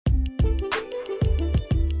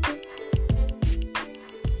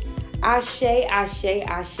Ashe, ashe,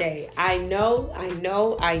 ashe. I know.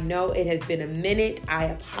 It has been a minute. I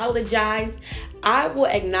apologize. I will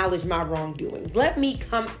acknowledge my wrongdoings. Let me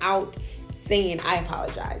come out saying I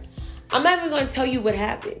apologize. I'm not even going to tell you what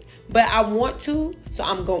happened, but I want to, so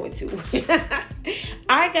I'm going to.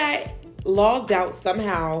 I got logged out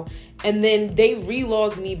somehow, and then they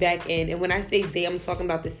relogged me back in. And when I say they, I'm talking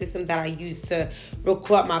about the system that I use to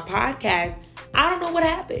record my podcast. I don't know what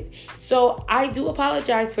happened. So I do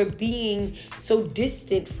apologize for being so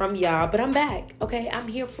distant from y'all, but I'm back. Okay, I'm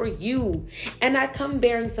here for you, and I come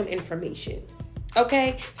bearing some information.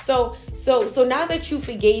 Okay, so now that you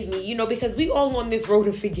forgave me, because we all on this road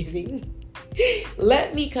of forgiving,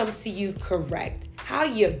 let me come to you correct. How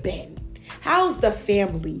you been? How's the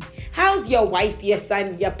family? How's your wife, your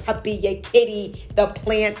son, your puppy, your kitty, the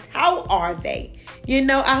plants? How are they?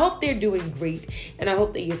 I hope they're doing great, and I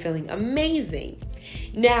hope that you're feeling amazing.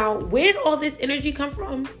 Now, where did all this energy come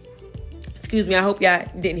from? Excuse me, I hope y'all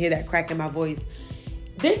didn't hear that crack in my voice.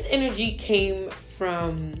 This energy came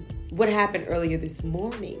from what happened earlier this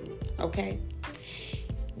morning, okay?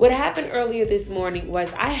 What happened earlier this morning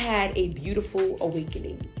was I had a beautiful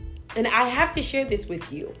awakening, and I have to share this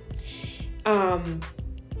with you.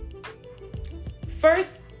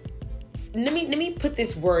 First, let me put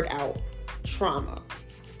this word out, trauma.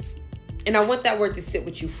 And I want that word to sit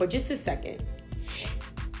with you for just a second.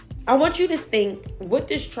 I want you to think, what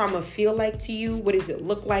does trauma feel like to you? What does it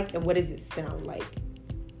look like? And what does it sound like?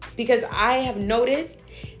 Because I have noticed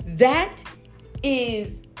that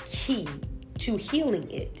is key to healing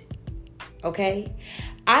it. Okay?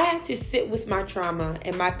 I had to sit with my trauma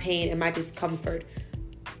and my pain and my discomfort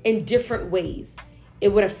in different ways.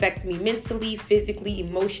 It would affect me mentally, physically,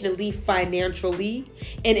 emotionally, financially,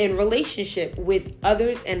 and in relationship with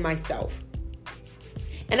others and myself.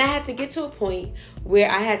 And I had to get to a point where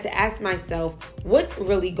I had to ask myself, what's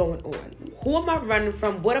really going on? Who am I running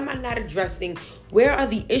from? What am I not addressing? Where are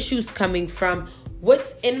the issues coming from?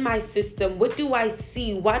 What's in my system? What do I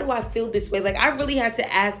see? Why do I feel this way? Like, I really had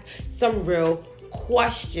to ask some real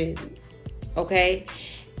questions, okay?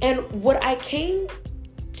 And what I came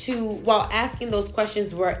to while asking those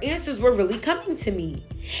questions answers were really coming to me.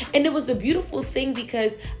 And it was a beautiful thing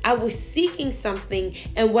because I was seeking something,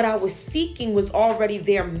 and what I was seeking was already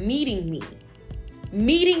there meeting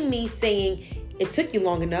me saying, it took you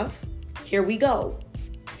long enough. Here we go.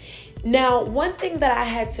 Now, one thing that I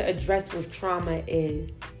had to address with trauma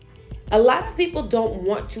is a lot of people don't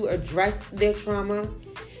want to address their trauma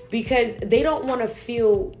because they don't want to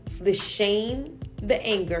feel the shame, the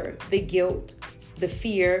anger, the guilt, the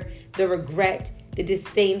fear, the regret, the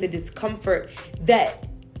disdain, the discomfort that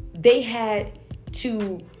they had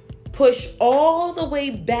to push all the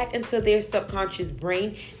way back into their subconscious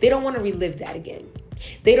brain. They don't want to relive that again.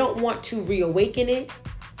 They don't want to reawaken it.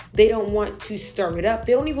 They don't want to stir it up.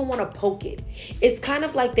 They don't even want to poke it. It's kind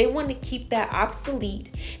of like they want to keep that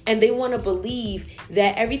obsolete, and they want to believe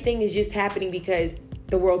that everything is just happening because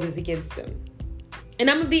the world is against them. And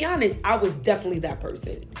I'm going to be honest, I was definitely that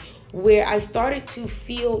person where I started to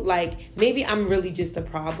feel like maybe I'm really just a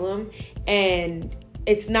problem, and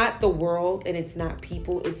it's not the world and it's not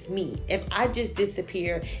people, it's me. If I just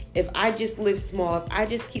disappear, if I just live small, if I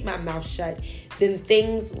just keep my mouth shut, then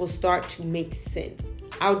things will start to make sense.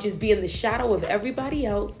 I'll just be in the shadow of everybody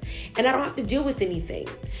else, and I don't have to deal with anything.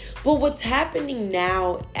 But what's happening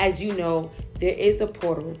now, as you know, there is a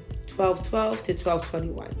portal, 12/12 to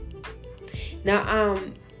 12/21. Now,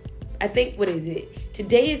 I think, what is it?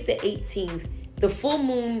 Today is the 18th. The full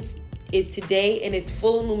moon is today, and its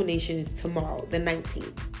full illumination is tomorrow, the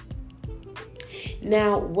 19th.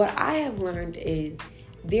 Now, what I have learned is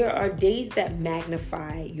there are days that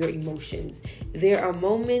magnify your emotions. There are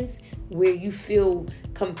moments where you feel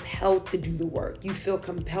compelled to do the work. You feel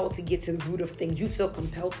compelled to get to the root of things. You feel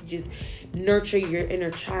compelled to just nurture your inner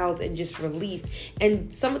child and just release.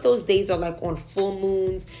 And some of those days are like on full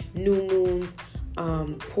moons, new moons,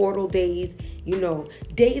 portal days,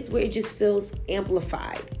 days where it just feels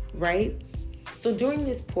amplified, right? So during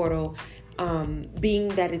this portal, being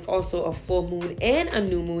that it's also a full moon and a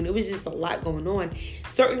new moon, it was just a lot going on.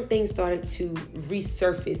 Certain things started to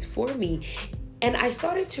resurface for me. And I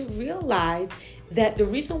started to realize that the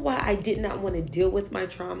reason why I did not want to deal with my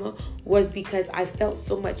trauma was because I felt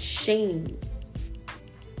so much shame.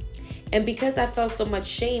 And because I felt so much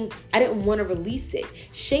shame, I didn't want to release it.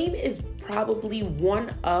 Shame is probably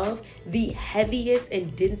one of the heaviest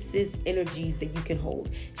and densest energies that you can hold.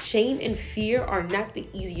 Shame and fear are not the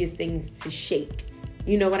easiest things to shake.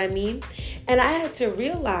 You know what I mean? And I had to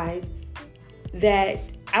realize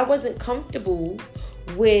that I wasn't comfortable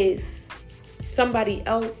with somebody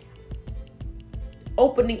else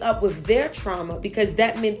opening up with their trauma, because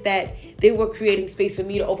that meant that they were creating space for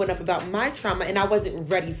me to open up about my trauma, and I wasn't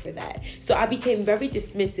ready for that. So I became very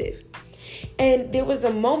dismissive. And there was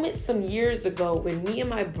a moment some years ago when me and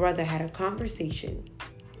my brother had a conversation.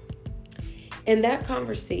 And that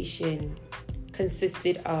conversation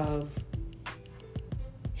consisted of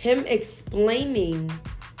him explaining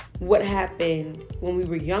what happened when we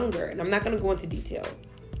were younger. And I'm not going to go into detail,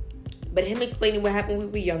 but him explaining what happened when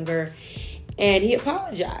we were younger. And he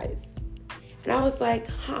apologized. And I was like,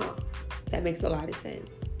 that makes a lot of sense.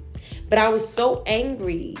 But I was so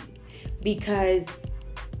angry because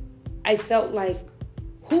I felt like,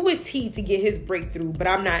 who is he to get his breakthrough, but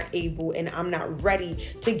I'm not able and I'm not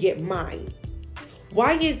ready to get mine?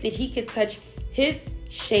 Why is it he could touch his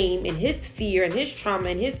shame and his fear and his trauma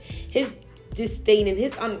and his disdain and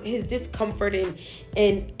his discomfort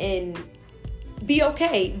and be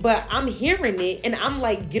okay, but I'm hearing it and I'm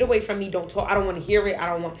like, get away from me, don't talk, I don't want to hear it,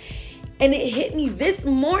 and it hit me this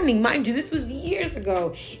morning, mind you, this was years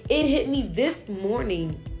ago. It hit me this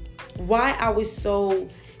morning why I was so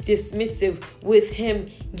dismissive with him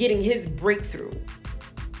getting his breakthrough.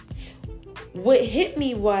 What hit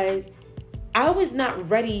me was I was not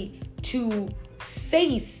ready to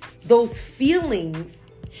face those feelings.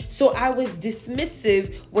 So I was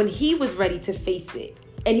dismissive when he was ready to face it.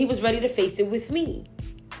 And he was ready to face it with me.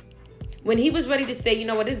 When he was ready to say, you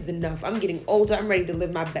know what, this is enough. I'm getting older. I'm ready to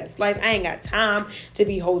live my best life. I ain't got time to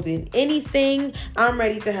be holding anything. I'm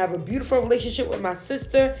ready to have a beautiful relationship with my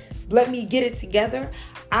sister. Let me get it together.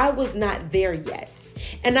 I was not there yet.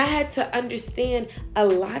 And I had to understand a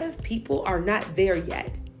lot of people are not there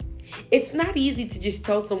yet. It's not easy to just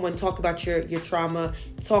tell someone, talk about your trauma,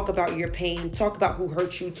 talk about your pain, talk about who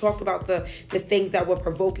hurt you, talk about the things that were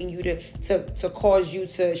provoking you to cause you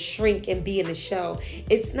to shrink and be in a shell.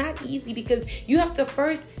 It's not easy because you have to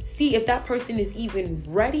first see if that person is even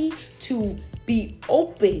ready to be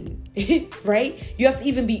open, right? You have to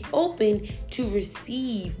even be open to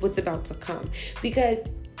receive what's about to come. Because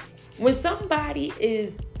when somebody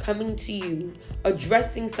is coming to you,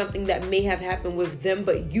 addressing something that may have happened with them,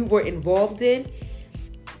 but you were involved in,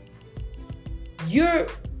 you're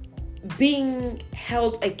being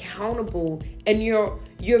held accountable and you're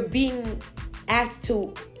being asked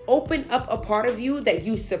to open up a part of you that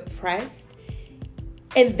you suppressed.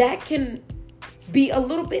 And that can be a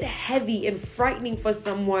little bit heavy and frightening for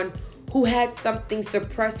someone who had something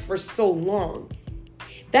suppressed for so long.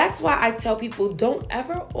 That's why I tell people, don't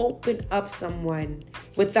ever open up someone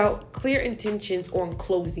without clear intentions on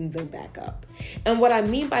closing them back up. And what I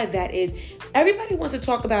mean by that is everybody wants to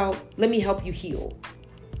talk about, let me help you heal.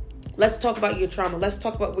 Let's talk about your trauma. Let's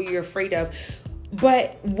talk about what you're afraid of.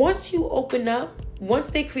 But once you open up, once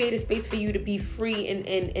they create a space for you to be free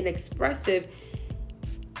and expressive,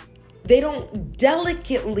 they don't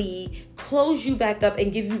delicately close you back up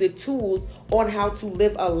and give you the tools on how to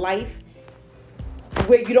live a life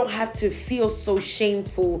where you don't have to feel so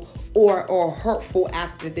shameful or hurtful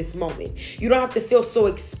after this moment. You don't have to feel so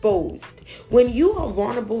exposed. When you are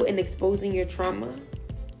vulnerable in exposing your trauma,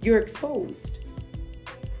 you're exposed.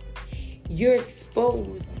 You're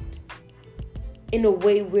exposed in a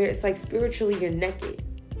way where it's like spiritually you're naked.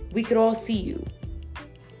 We could all see you.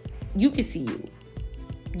 You can see you.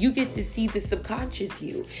 You get to see the subconscious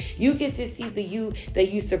you. You get to see the you that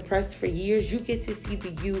you suppressed for years. You get to see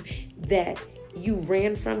the you that you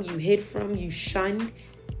ran from, you hid from, you shunned.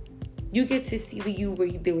 You get to see the you where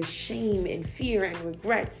there was shame and fear and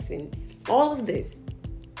regrets and all of this.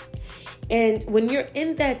 And when you're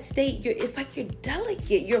in that state, it's like you're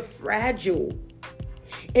delicate, you're fragile.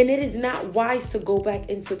 And it is not wise to go back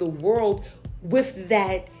into the world with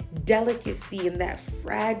that delicacy and that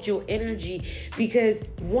fragile energy, because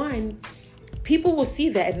one, people will see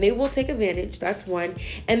that and they will take advantage. That's one.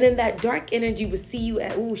 And then that dark energy will see you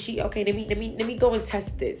at, let me go and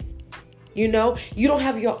test this. You know, you don't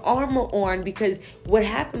have your armor on, because what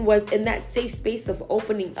happened was in that safe space of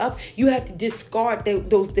opening up, you had to discard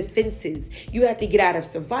those defenses. You had to get out of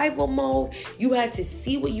survival mode. You had to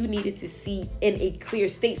see what you needed to see in a clear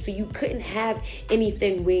state, so you couldn't have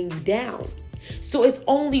anything weighing you down. So it's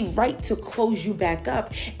only right to close you back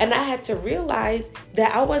up. And I had to realize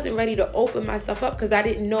that I wasn't ready to open myself up because I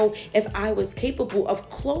didn't know if I was capable of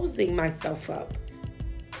closing myself up.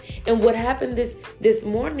 And what happened this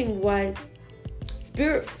morning was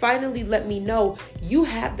Spirit finally let me know you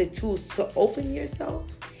have the tools to open yourself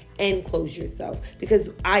and close yourself,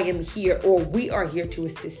 because I am here, or we are here to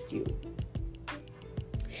assist you.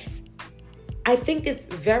 I think it's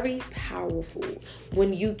very powerful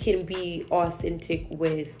when you can be authentic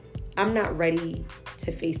with, I'm not ready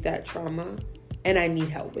to face that trauma and I need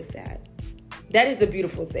help with that. That is a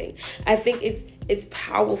beautiful thing. I think it's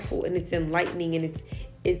powerful and it's enlightening, and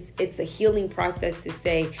it's a healing process to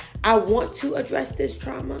say, I want to address this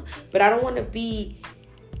trauma, but I don't want to be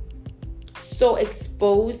so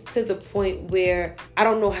exposed to the point where I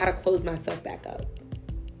don't know how to close myself back up.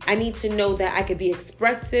 I need to know that I could be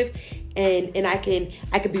expressive and I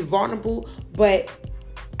could be vulnerable, but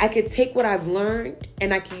I could take what I've learned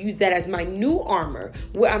and I can use that as my new armor,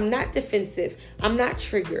 where I'm not defensive, I'm not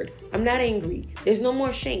triggered, I'm not angry. There's no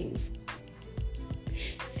more shame.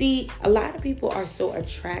 See, a lot of people are so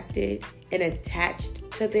attracted and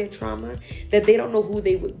attached to their trauma that they don't know who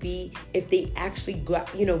they would be if they actually got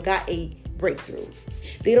a breakthrough.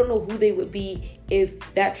 They don't know who they would be if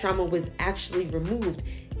that trauma was actually removed.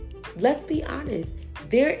 Let's be honest.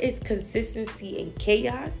 There is consistency in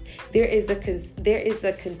chaos. There is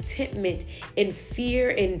a contentment in fear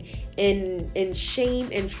and shame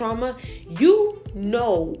and trauma. You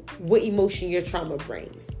know what emotion your trauma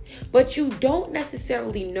brings, but you don't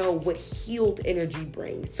necessarily know what healed energy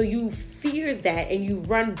brings. So you fear that and you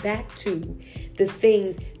run back to the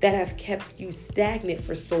things that have kept you stagnant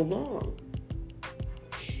for so long.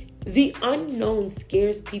 The unknown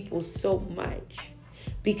scares people so much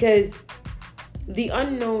because the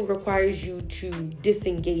unknown requires you to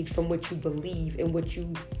disengage from what you believe and what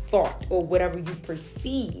you thought or whatever you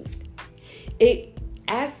perceived. It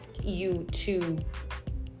asks you to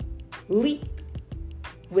leap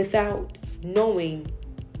without knowing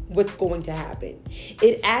what's going to happen.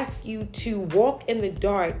 It asks you to walk in the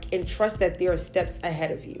dark and trust that there are steps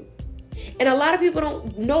ahead of you. And a lot of people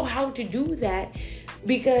don't know how to do that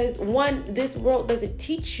because, one, this world doesn't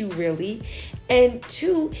teach you really, and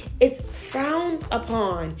two, it's frowned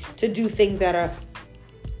upon to do things that are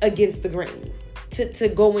against the grain, to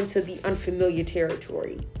go into the unfamiliar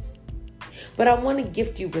territory. But I want to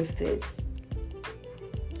gift you with this.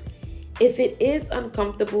 If it is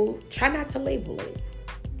uncomfortable, try not to label it.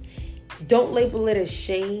 Don't label it as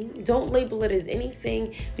shame. Don't label it as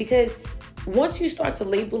anything, because once you start to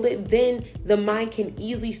label it, then the mind can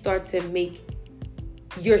easily start to make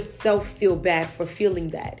yourself feel bad for feeling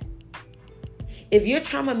that. If your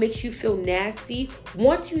trauma makes you feel nasty,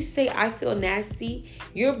 once you say, I feel nasty,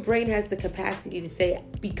 your brain has the capacity to say,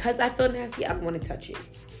 because I feel nasty, I don't want to touch it.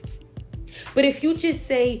 But if you just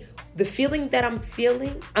say, the feeling that I'm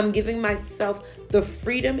feeling, I'm giving myself the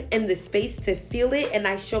freedom and the space to feel it, and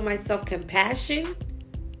I show myself compassion,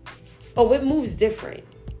 it moves different.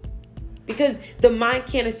 Because the mind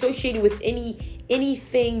can't associate it with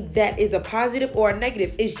anything that is a positive or a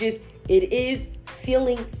negative. It's just, it is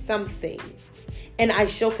feeling something. And I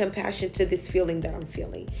show compassion to this feeling that I'm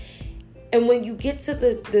feeling. And when you get to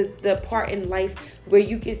the part in life where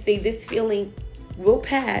you can say, this feeling will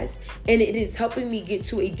pass and it is helping me get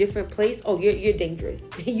to a different place, you're dangerous.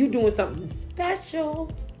 You're doing something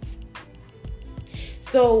special.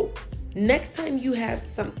 So next time you have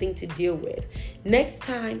something to deal with, next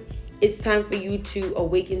time it's time for you to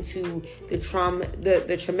awaken to the trauma,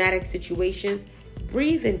 the traumatic situations,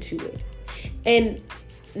 breathe into it and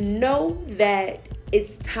know that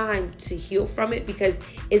it's time to heal from it, because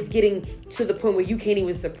it's getting to the point where you can't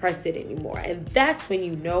even suppress it anymore. And that's when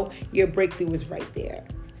you know your breakthrough is right there.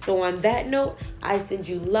 So on that note, I send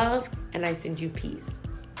you love and I send you peace.